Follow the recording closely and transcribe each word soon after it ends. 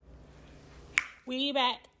We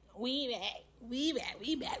back. We back. We back.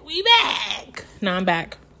 We back. We back. No, I'm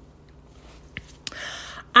back.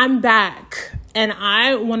 I'm back. And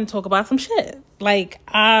I want to talk about some shit. Like,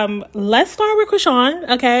 let's start with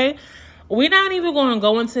Krishan, okay? We're not even going to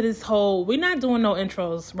go into this whole... We're not doing no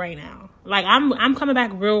intros right now. Like, I'm coming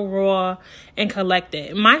back real raw and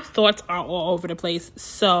collected. My thoughts are all over the place.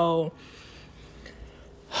 So,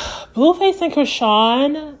 Blueface and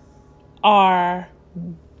Krishan are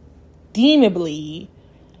deemably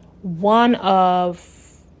one of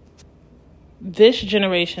this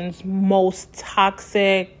generation's most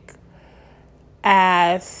toxic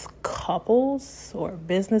ass couples or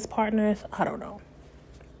business partners. I don't know.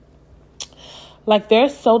 Like, they're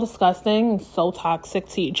so disgusting and so toxic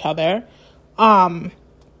to each other. That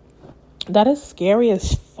is scary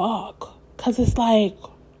as fuck. Because it's like...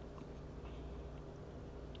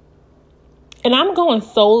 And I'm going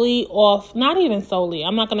solely off... Not even solely.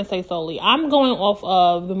 I'm not going to say solely. I'm going off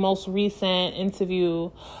of the most recent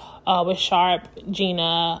interview with Sharp,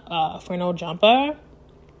 Gina, for No Jumper.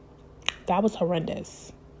 That was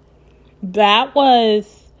horrendous. That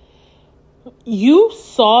was... You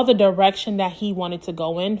saw the direction that he wanted to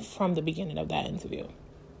go in from the beginning of that interview.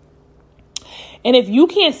 And if you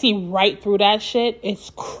can't see right through that shit,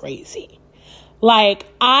 it's crazy. Like,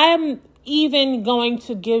 I'm even going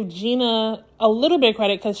to give Gina a little bit of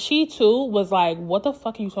credit because she too was like, what the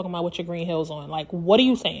fuck are you talking about with your green heels on? Like, what are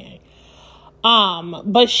you saying?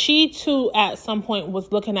 But she too at some point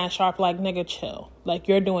was looking at Sharp like, nigga, chill. Like,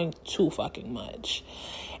 you're doing too fucking much.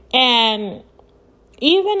 And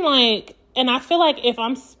even like... And I feel like if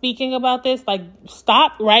I'm speaking about this, like,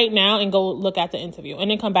 stop right now and go look at the interview and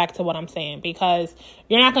then come back to what I'm saying, because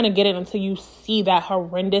you're not going to get it until you see that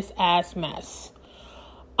horrendous ass mess.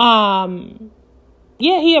 Yeah,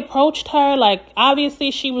 he approached her. Like,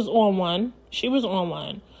 obviously she was on one.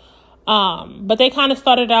 But they kind of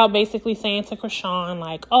started out basically saying to Krishan,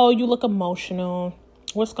 like, oh, you look emotional.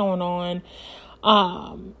 What's going on?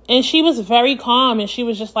 And she was very calm and she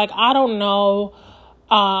was just like, I don't know.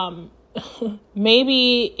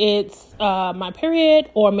 Maybe it's my period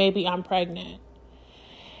or maybe I'm pregnant.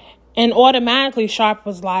 And automatically Sharp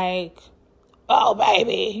was like, oh,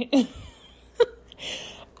 baby.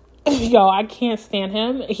 Yo, I can't stand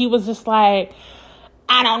him. He was just like,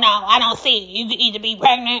 I don't know. I don't see it. You can either be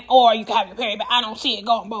pregnant or you can have your period, but I don't see it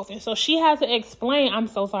going both. And so she had to explain. I'm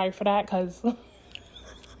so sorry for that because...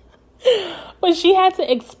 But she had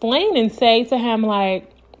to explain and say to him,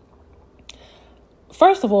 like,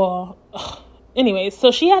 first of all, anyways,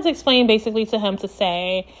 so she had to explain basically to him to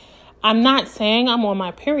say, I'm not saying I'm on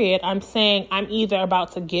my period. I'm saying I'm either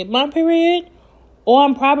about to get my period or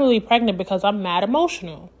I'm probably pregnant because I'm mad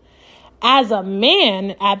emotional. As a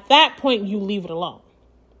man, at that point, you leave it alone.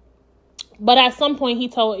 But at some point, he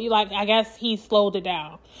told, like, I guess he slowed it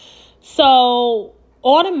down. So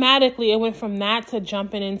automatically, it went from that to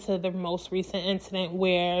jumping into the most recent incident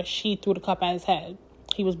where she threw the cup at his head.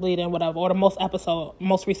 He was bleeding, whatever, or the most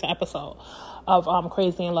recent episode of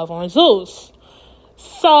Crazy in Love on Zeus.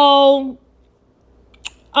 So,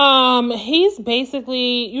 he's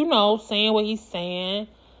basically, saying what he's saying,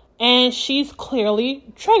 and she's clearly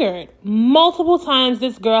triggered. Multiple times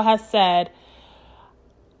this girl has said,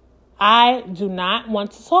 I do not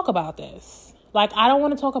want to talk about this. Like, I don't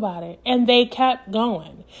want to talk about it. And they kept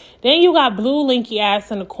going. Then you got Blue Linky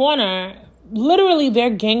ass in the corner. Literally,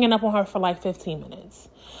 they're ganging up on her for like 15 minutes.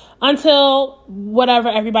 Until whatever,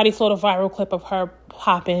 everybody saw the viral clip of her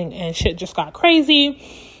popping and shit just got crazy.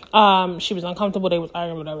 She was uncomfortable. They was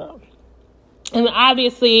arguing, whatever. And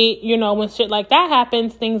obviously, when shit like that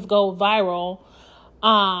happens, things go viral.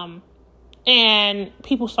 And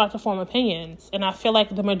people start to form opinions. And I feel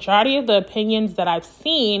like the majority of the opinions that I've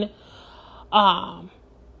seen, because,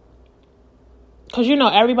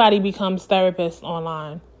 everybody becomes therapists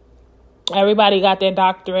online. Everybody got their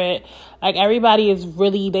doctorate. Like, everybody is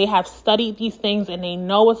really, they have studied these things and they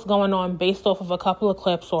know what's going on based off of a couple of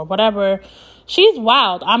clips or whatever. She's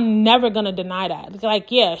wild. I'm never going to deny that.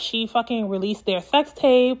 Like, yeah, she fucking released their sex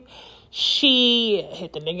tape. She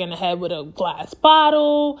hit the nigga in the head with a glass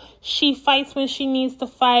bottle. She fights when she needs to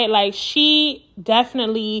fight. Like, she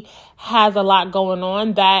definitely has a lot going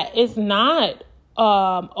on that is not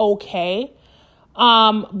okay.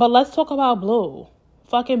 But let's talk about Blue.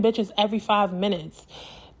 Fucking bitches every 5 minutes.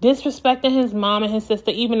 Disrespecting his mom and his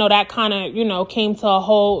sister, even though that kind of, came to a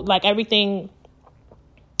whole, like, everything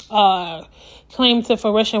came to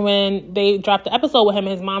fruition when they dropped the episode with him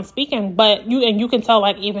and his mom speaking. But you can tell,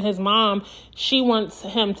 like, even his mom, she wants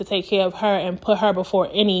him to take care of her and put her before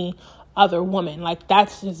any other woman. Like,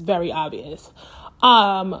 that's just very obvious.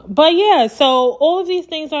 But yeah, so all of these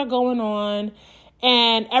things are going on.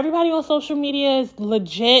 And everybody on social media is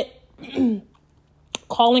legit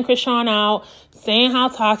calling Krishan out, saying how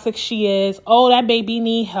toxic she is. Oh, that baby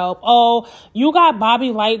need help. Oh, you got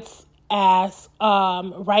Bobby Light's ass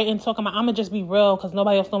writing, talking about, I'm going to just be real because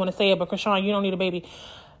nobody else don't want to say it, but Krishan, you don't need a baby.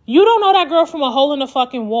 You don't know that girl from a hole in the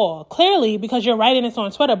fucking wall. Clearly, because you're writing this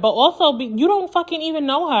on Twitter, but also you don't fucking even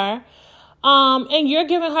know her. And you're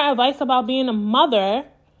giving her advice about being a mother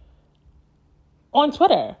on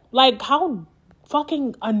Twitter. Like, how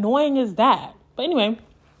fucking annoying is that? But anyway,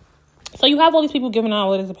 so you have all these people giving out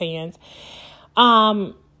all these opinions.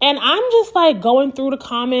 And I'm just like going through the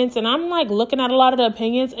comments and I'm like looking at a lot of the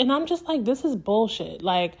opinions and I'm just like, this is bullshit.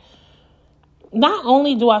 Like, not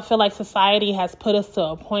only do I feel like society has put us to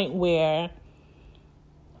a point where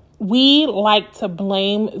we like to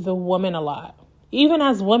blame the woman a lot. Even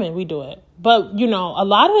as women, we do it. But, you know, a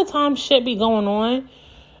lot of the time shit be going on.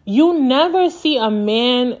 You never see a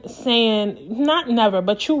man saying, not never,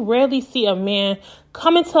 but you rarely see a man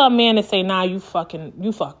coming to a man and say, nah, you fucked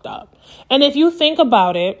up. And if you think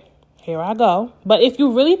about it, here I go. But if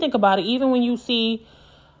you really think about it, even when you see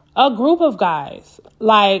a group of guys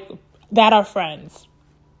like that are friends,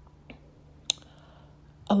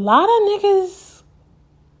 a lot of niggas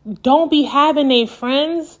don't be having their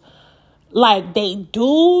friends like they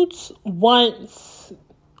dudes once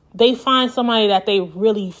they find somebody that they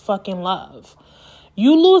really fucking love.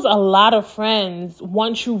 You lose a lot of friends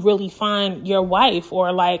once you really find your wife,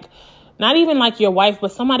 or like, not even like your wife,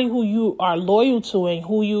 but somebody who you are loyal to and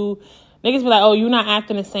who you, niggas be like, oh, you're not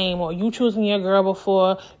acting the same, or you choosing your girl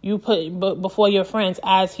before your friends,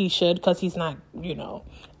 as he should, because he's not, you know,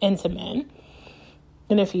 into men.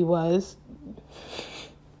 And if he was,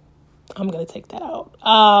 I'm going to take that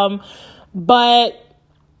out. But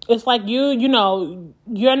it's like you know,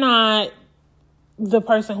 you're not the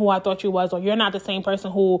person who I thought you was, or you're not the same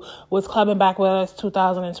person who was clubbing back with us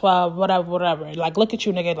 2012, whatever. Like, look at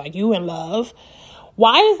you, nigga, like you in love.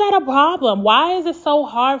 Why is that a problem? Why is it so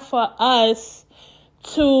hard for us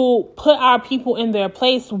to put our people in their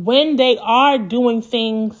place when they are doing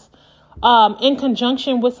things in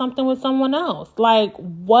conjunction with someone else? Like,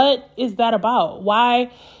 what is that about?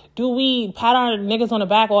 Why do we pat our niggas on the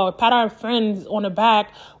back or pat our friends on the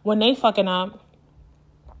back when they fucking up?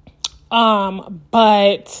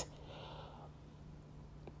 But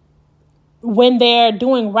when they're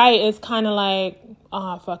doing right, it's kind of like,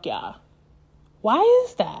 fuck y'all. Why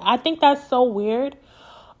is that? I think that's so weird.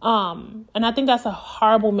 And I think that's a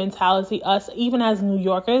horrible mentality, us, even as New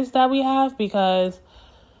Yorkers, that we have, because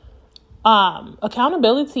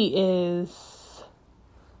accountability is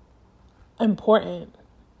important.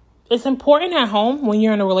 It's important at home when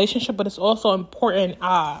you're in a relationship, but it's also important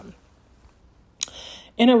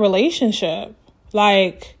in a relationship.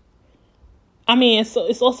 Like, I mean,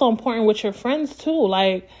 it's also important with your friends too.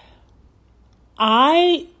 Like,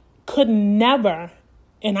 I could never,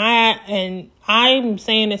 and I'm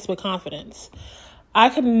saying this with confidence, I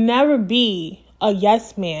could never be a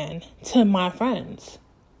yes man to my friends.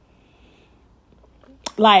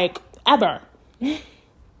 Like, ever.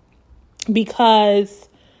 Because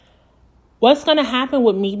what's going to happen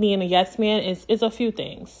with me being a yes man is a few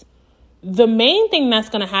things. The main thing that's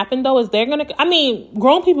going to happen, though, is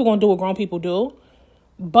grown people going to do what grown people do.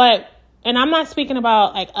 But, and I'm not speaking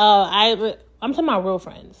about, like, I'm talking about real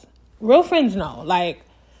friends. Real friends know. Like,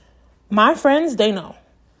 my friends, they know.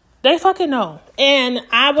 They fucking know. And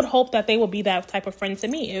I would hope that they would be that type of friend to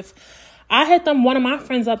me. If I hit one of my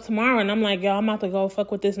friends up tomorrow and I'm like, yo, I'm about to go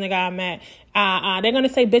fuck with this nigga I met, they're going to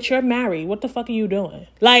say, bitch, you're married. What the fuck are you doing?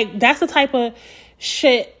 Like, that's the type of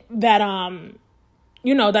shit that,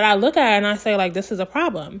 that I look at and I say, like, this is a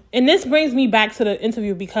problem. And this brings me back to the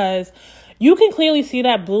interview, because you can clearly see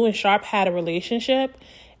that Blue and Sharp had a relationship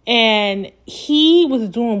and he was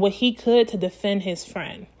doing what he could to defend his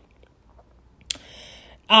friend.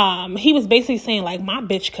 He was basically saying, like, my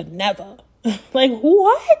bitch could never. Like,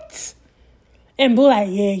 what? And Blue like,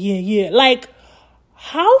 yeah. Like,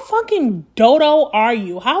 how fucking dodo are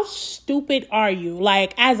you? How stupid are you,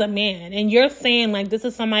 like, as a man? And you're saying, like, this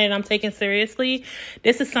is somebody that I'm taking seriously.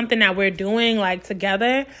 This is something that we're doing, like,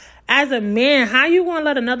 together. As a man, how you gonna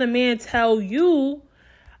let another man tell you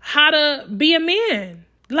how to be a man?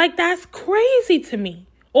 Like, that's crazy to me.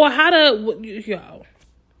 Or how to, yo.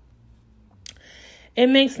 It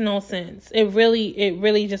makes no sense. It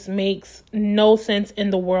really just makes no sense in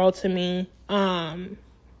the world to me.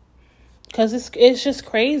 Because it's just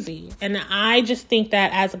crazy. And I just think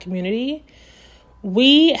that as a community,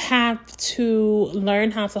 we have to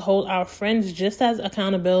learn how to hold our friends just as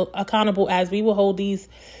accountable as we will hold these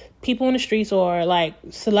people in the streets or like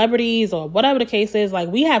celebrities or whatever the case is, like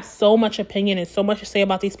we have so much opinion and so much to say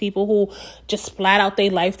about these people who just flat out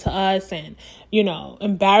their life to us and, you know,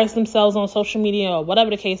 embarrass themselves on social media or whatever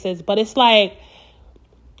the case is. But it's like,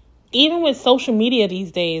 even with social media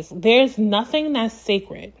these days, there's nothing that's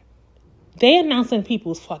sacred. They announcing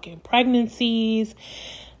people's fucking pregnancies,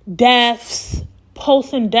 deaths,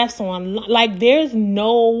 posting deaths on, like there's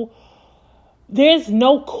no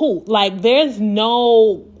cult. Like there's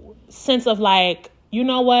no sense of like, you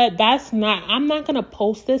know what, I'm not going to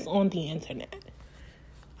post this on the internet.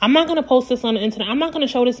 I'm not going to post this on the internet. I'm not going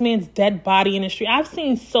to show this man's dead body in the street. I've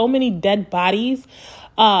seen so many dead bodies,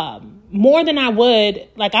 more than I would,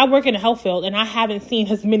 like I work in the health field and I haven't seen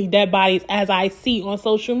as many dead bodies as I see on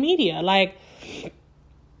social media. Like,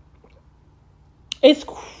 it's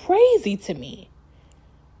crazy to me.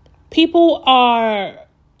 People are,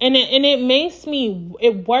 and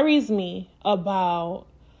it worries me about,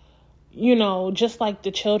 you know, just like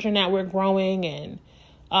the children that we're growing and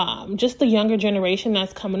just the younger generation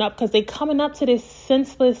that's coming up, because they coming up to these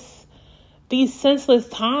senseless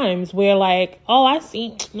times where like, oh, I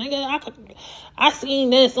seen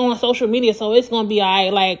this on social media, so it's gonna be all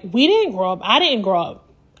right. Like, we didn't grow up. I didn't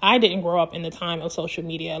grow up in the time of social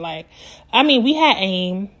media. Like, I mean, we had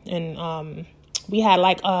AIM and we had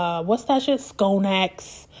like what's that shit?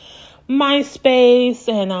 Skonex, MySpace,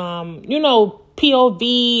 and you know,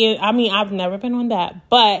 POV. I mean, I've never been on that,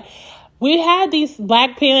 but we had these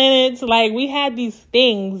Black Planets, like we had these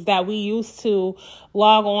things that we used to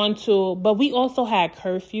log on to, but we also had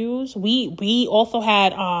curfews. We also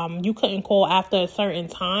had you couldn't call after a certain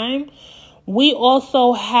time. We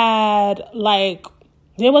also had like,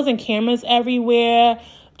 there wasn't cameras everywhere,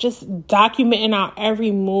 just documenting our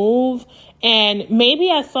every move. And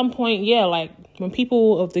maybe at some point, yeah, like when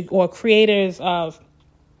people or creators of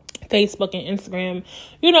Facebook and Instagram,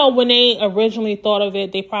 you know, when they originally thought of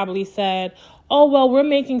it, they probably said, oh, well, we're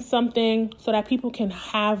making something so that people can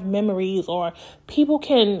have memories or people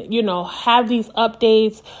can, you know, have these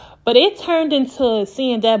updates. But it turned into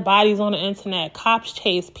seeing dead bodies on the internet, cops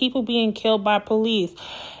chase, people being killed by police.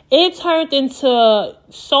 It turned into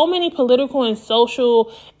so many political and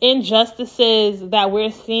social injustices that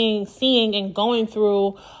we're seeing and going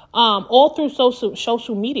through all through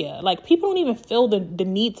social media. Like, people don't even feel the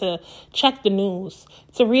need to check the news,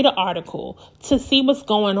 to read an article, to see what's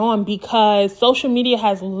going on, because social media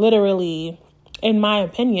has literally, in my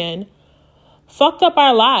opinion, fucked up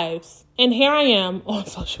our lives. And here I am on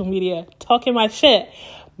social media talking my shit.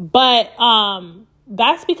 But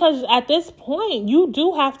that's because at this point, you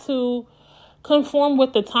do have to conform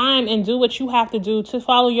with the time and do what you have to do to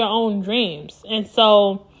follow your own dreams. And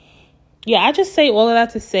so, yeah, I just say all of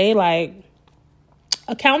that to say, like,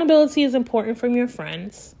 accountability is important from your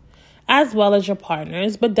friends as well as your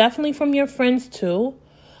partners, but definitely from your friends too.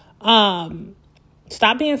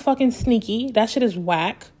 Stop being fucking sneaky. That shit is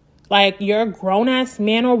whack. Like, you're a grown-ass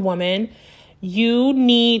man or woman. You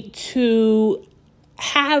need to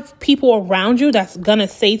have people around you that's gonna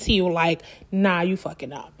say to you, like, nah, you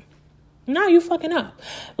fucking up. Nah, you fucking up.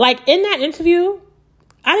 Like, in that interview,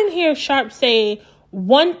 I didn't hear Sharp say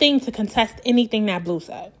one thing to contest anything that Blue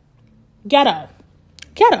said. Ghetto.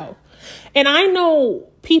 And I know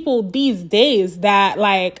people these days that,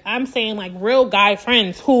 like, I'm saying, like, real guy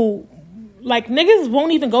friends who, like, niggas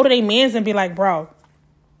won't even go to their mans and be like, bro,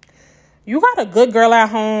 you got a good girl at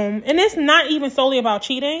home, and it's not even solely about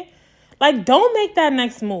cheating. Like, don't make that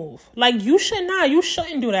next move. Like, you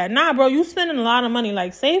shouldn't do that. Nah, bro, you spending a lot of money.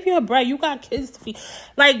 Like, save your bread. You got kids to feed.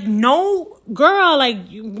 Like, no, girl,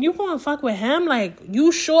 like, you gonna fuck with him? Like,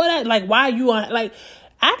 you sure that, like, why you are, like,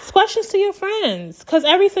 ask questions to your friends. Because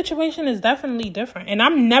every situation is definitely different. And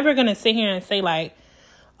I'm never gonna sit here and say, like,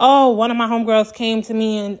 oh, one of my homegirls came to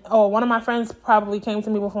me one of my friends probably came to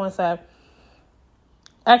me before and said,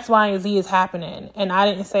 X, Y, and Z is happening. And I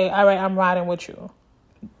didn't say, all right, I'm riding with you.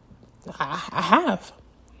 I have.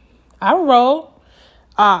 I roll.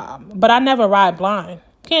 But I never ride blind.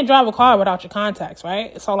 You can't drive a car without your contacts,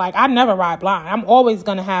 right? So, like, I never ride blind. I'm always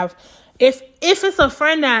going to have, if it's a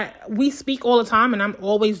friend that we speak all the time and I'm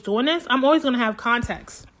always doing this, I'm always going to have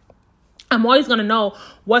contacts. I'm always going to know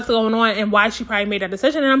what's going on and why she probably made that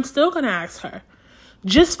decision. And I'm still going to ask her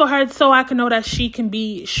just for her, so I can know that she can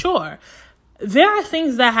be sure. There are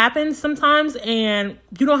things that happen sometimes and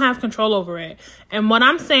you don't have control over it. And what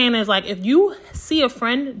I'm saying is, like, if you see a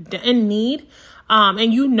friend in need,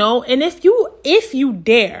 and you know, and if you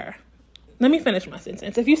dare, let me finish my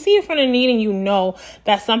sentence. If you see a friend in need and you know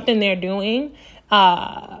that something they're doing,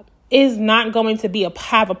 is not going to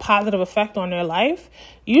have a positive effect on their life,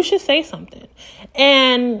 you should say something.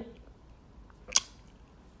 And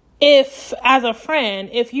if, as a friend,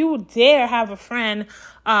 if you dare have a friend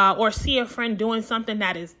or see a friend doing something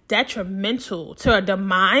that is detrimental to a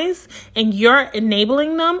demise and you're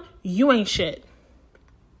enabling them, you ain't shit.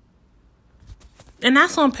 And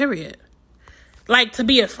that's on period. Like, to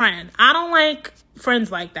be a friend. I don't like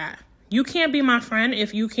friends like that. You can't be my friend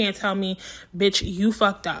if you can't tell me, bitch, you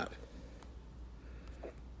fucked up.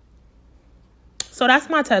 So that's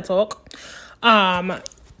my TED Talk.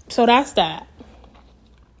 So that's that.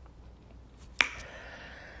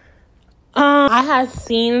 I had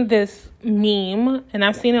seen this meme, and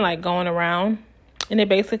I've seen it like going around, and it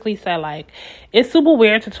basically said like, it's super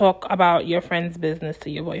weird to talk about your friend's business to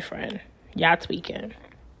your boyfriend. Y'all tweaking.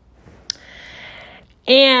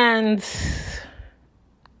 And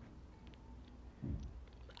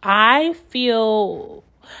I feel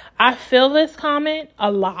this comment a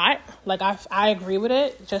lot. Like, I agree with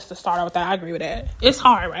it. Just to start out with that, I agree with it. It's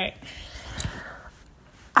hard, right?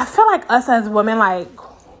 I feel like us as women, like,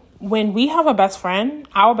 when we have a best friend,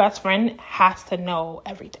 our best friend has to know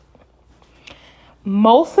everything.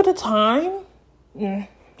 Most of the time,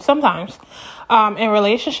 sometimes, in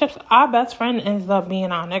relationships, our best friend ends up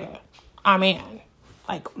being our nigga, our man.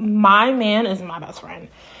 Like, my man is my best friend.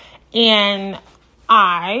 And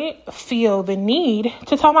I feel the need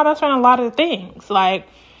to tell my best friend a lot of things. Like,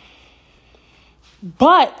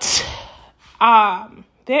 but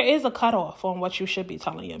there is a cutoff on what you should be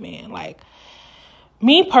telling your man. Like,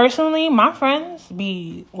 me personally, my friends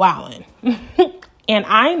be wildin'. And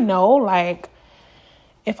I know, like,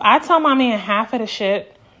 if I tell my man half of the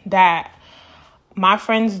shit that my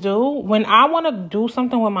friends do, when I want to do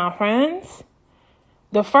something with my friends,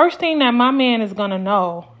 the first thing that my man is going to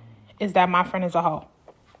know is that my friend is a hoe.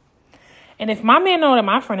 And if my man know that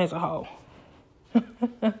my friend is a hoe,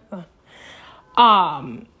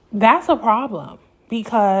 that's a problem.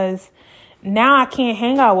 Because now I can't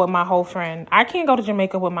hang out with my whole friend. I can't go to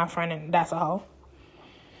Jamaica with my friend and that's a hoe.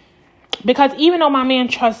 Because even though my man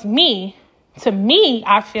trusts me, to me,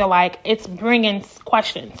 I feel like it's bringing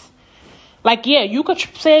questions. Like, yeah, you could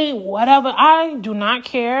say whatever. I do not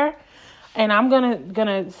care. And I'm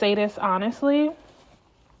gonna say this honestly.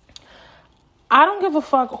 I don't give a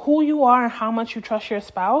fuck who you are and how much you trust your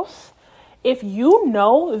spouse. If you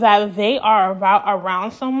know that they are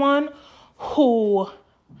around someone who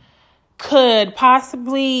could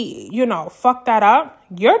possibly, fuck that up,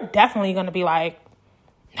 you're definitely going to be like,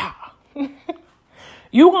 nah.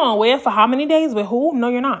 You going where for how many days with who? No,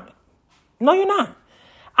 you're not. No, you're not.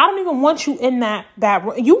 I don't even want you in that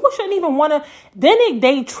you shouldn't even want to. Then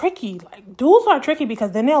they tricky. Like, dudes are tricky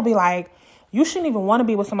because then they'll be like, you shouldn't even want to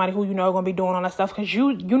be with somebody who you know are going to be doing all that stuff because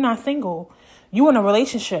you're not single. You in a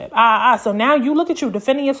relationship. So now you look at you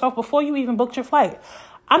defending yourself before you even booked your flight.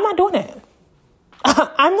 I'm not doing it.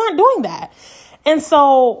 I'm not doing that. And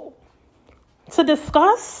so to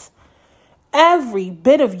discuss every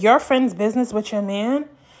bit of your friend's business with your man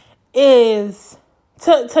is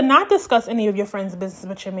to not discuss any of your friend's business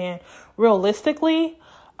with your man realistically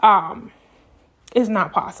is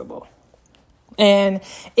not possible. And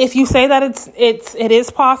if you say that it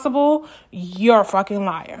is possible, you're a fucking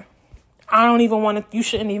liar. I don't even want to, you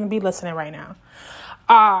shouldn't even be listening right now.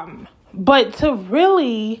 But to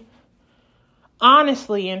really,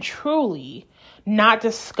 honestly and truly not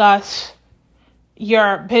discuss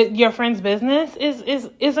your friend's business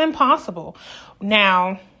is impossible.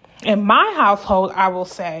 Now, in my household, I will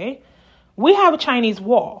say, we have a Chinese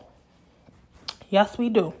wall. Yes, we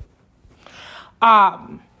do.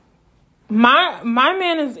 My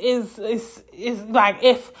man is like,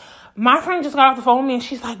 if my friend just got off the phone with me and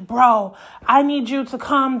she's like, bro, I need you to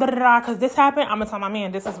come, because this happened, I'm going to tell my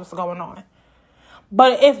man this is what's going on.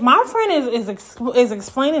 But if my friend is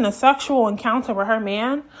explaining a sexual encounter with her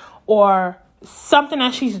man or something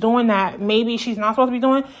that she's doing that maybe she's not supposed to be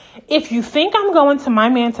doing, if you think I'm going to my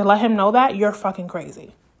man to let him know that, you're fucking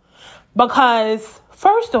crazy. Because,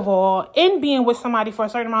 first of all, in being with somebody for a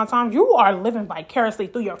certain amount of time, you are living vicariously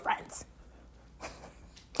through your friends.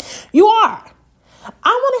 You are. I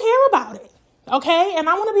want to hear about it, okay? And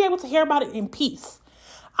I want to be able to hear about it in peace.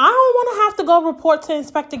 I don't want to have to go report to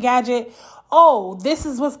Inspector Gadget, oh, this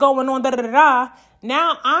is what's going on, da-da-da-da.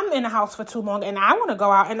 Now I'm in the house for too long and I want to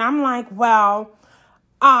go out and I'm like, well,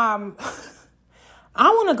 I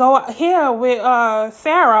want to go out here with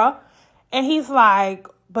Sarah. And he's like,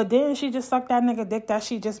 but then she just sucked that nigga dick that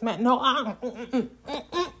she just met. No,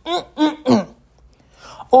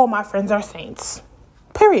 all my friends are saints.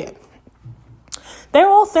 Period. They're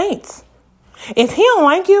all saints. If he don't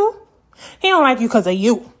like you because of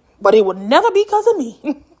you. But it would never be because of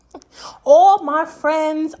me. All my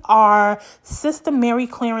friends are Sister Mary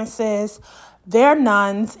Clarence's They're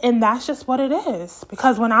nuns, and that's just what it is.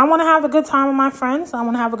 Because when I want to have a good time with my friends, I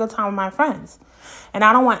want to have a good time with my friends. And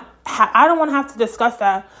I don't want to have to discuss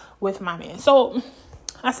that with my man. So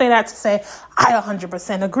I say that to say I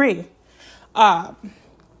 100% agree. I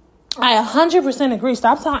 100% agree.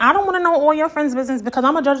 Stop telling. I don't want to know all your friends' business because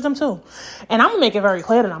I'm going to judge them too. And I'm going to make it very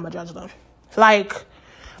clear that I'm going to judge them. Like,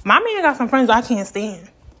 my man got some friends I can't stand.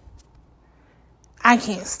 And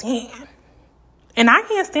I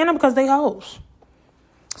can't stand them because they hoes.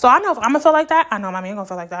 So I know if I'm going to feel like that, I know my man going to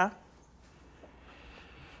feel like that.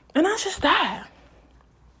 And that's just that.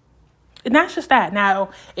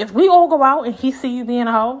 Now, if we all go out and he see you being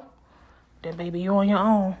a hoe, then baby, you on your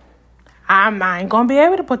own. I ain't going to be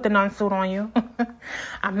able to put the nun suit on you.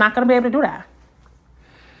 I'm not going to be able to do that.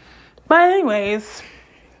 But anyways,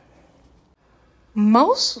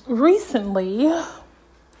 most recently,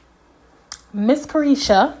 Miss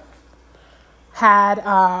Carisha had,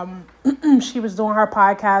 she was doing her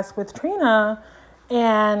podcast with Trina,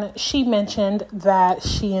 and she mentioned that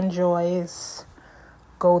she enjoys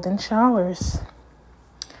golden showers.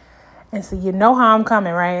 And so you know how I'm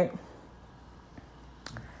coming, right?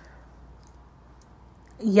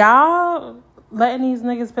 Y'all letting these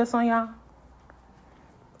niggas piss on y'all?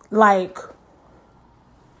 Like,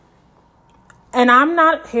 and I'm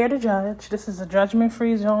not here to judge. This is a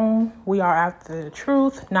judgment-free zone. We are after the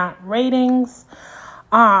truth, not ratings.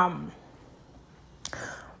 But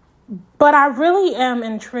I really am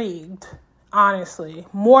intrigued, honestly.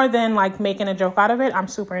 More than like making a joke out of it, I'm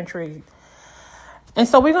super intrigued. And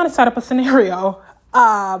so we're going to set up a scenario.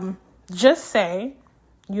 Just say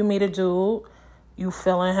you meet a dude, you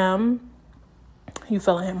feeling him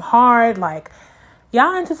hard, like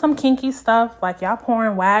y'all into some kinky stuff, like y'all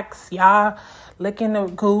pouring wax, y'all licking the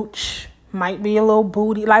gooch, might be a little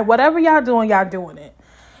booty, like whatever y'all doing it.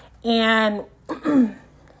 And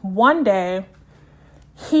one day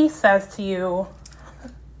he says to you,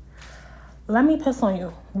 let me piss on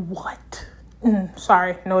you. What?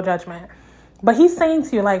 Sorry, no judgment. But he's saying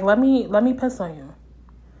to you, like, let me piss on you.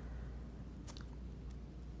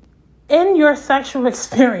 In your sexual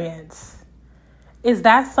experience, is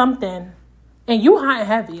that something? And you hot and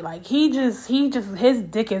heavy, like his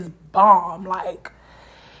dick is bomb, like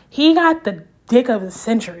he got the dick of the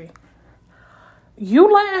century.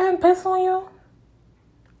 You letting him piss on you?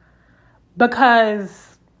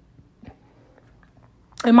 Because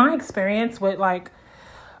in my experience with like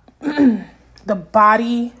the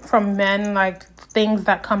body from men, like things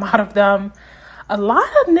that come out of them, a lot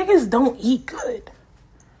of niggas don't eat good.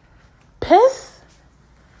 Piss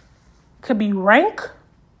could be rank.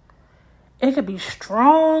 It could be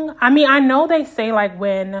strong. I mean, I know they say like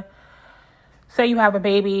when, say you have a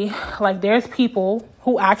baby, like there's people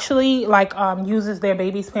who actually like uses their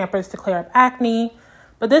baby's Pampers to clear up acne.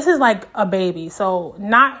 But this is like a baby, so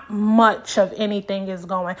not much of anything is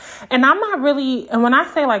going. And I'm not really, and when I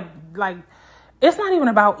say like it's not even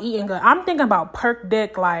about eating good. I'm thinking about perk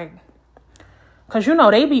dick, like, cause you know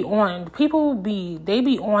they be on the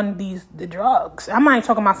drugs. I'm not even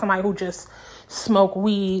talking about somebody who just smoke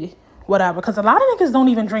weed, whatever. Cause a lot of niggas don't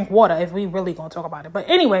even drink water. If we really gonna talk about it, but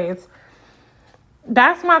anyways,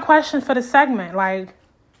 that's my question for the segment. Like,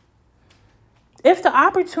 if the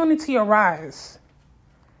opportunity arises,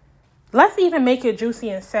 let's even make it juicy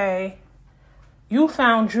and say you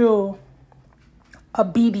found Drew a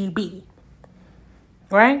BDB,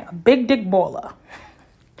 right? A big dick baller.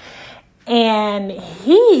 And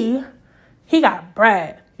he got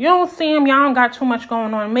bread. You don't see him, y'all don't got too much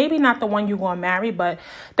going on. Maybe not the one you gonna marry, but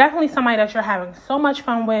definitely somebody that you're having so much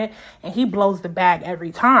fun with, and he blows the bag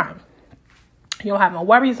every time. You don't have no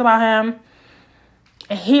worries about him.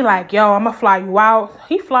 And he like, yo, I'm gonna fly you out.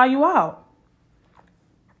 He fly you out.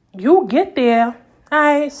 You get there. All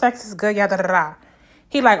right, sex is good, yada da da.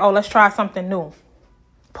 He like, oh, let's try something new.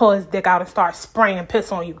 Pull his dick out and start spraying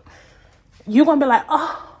piss on you. You gonna be like,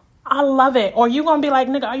 oh, I love it. Or you gonna be like,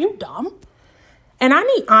 nigga, are you dumb? And I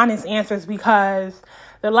need honest answers, because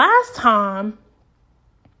the last time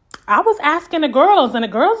I was asking the girls and the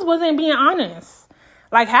girls wasn't being honest.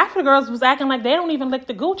 Like half the girls was acting like they don't even lick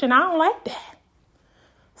the gooch, and I don't like that.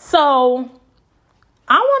 So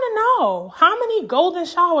I want to know, how many golden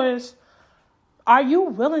showers are you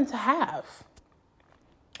willing to have?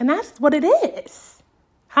 And that's what it is.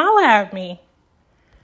 Holla at me.